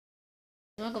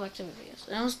I'll go back to the videos.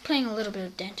 And I was playing a little bit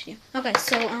of Dante. Okay,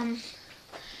 so,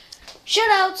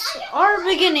 shoutouts are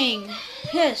beginning.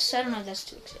 Yes, I don't know if that's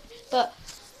too exciting. But,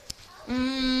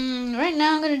 right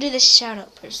now I'm going to do the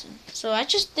shoutout person. So I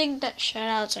just think that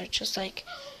shoutouts are just like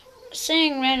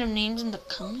saying random names in the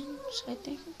comments, I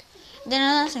think. Then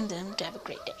I'm asking them to have a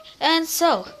great day. And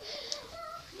so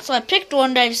I picked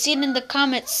one that I've seen in the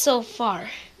comments so far.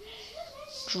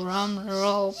 Drum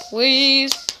roll,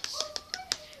 please.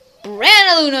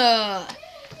 Brandon Luna!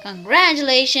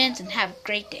 Congratulations and have a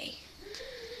great day.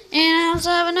 And I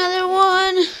also have another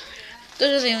one.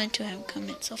 Those are the only two I have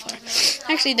comments so far.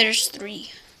 Actually, there's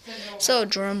 3. So,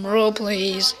 drum roll,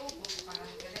 please.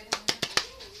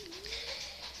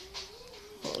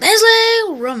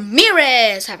 Leslie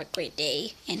Ramirez! Have a great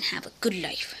day and have a good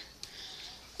life.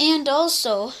 And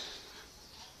also,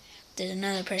 there's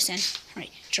another person.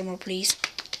 Alright, drum roll, please.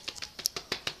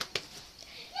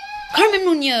 Carmen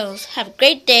Munoz, have a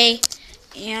great day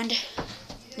and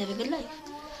live a good life.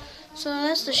 So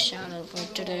that's the shout out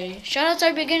for today. Shout outs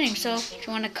are beginning, so if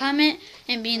you want to comment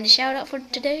and be in the shout out for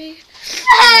today,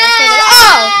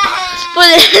 for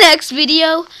the next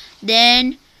video,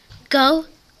 then go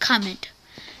comment.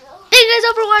 Thank you guys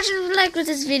all for watching. If you liked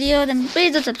this video, then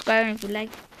please do subscribe. And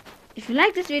if you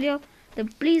like this video, then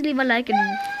please leave a like.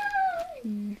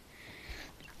 And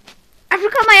I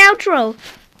forgot my outro.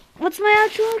 What's my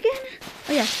outro again?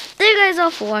 Oh yeah. Thank you guys all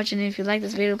for watching. If you like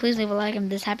this video, please leave a like. And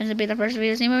this happens to be the first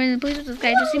video, please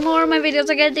subscribe to see more of my videos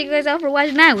again. Thank you guys all for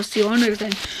watching. I will see you on next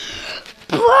time.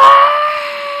 Bye!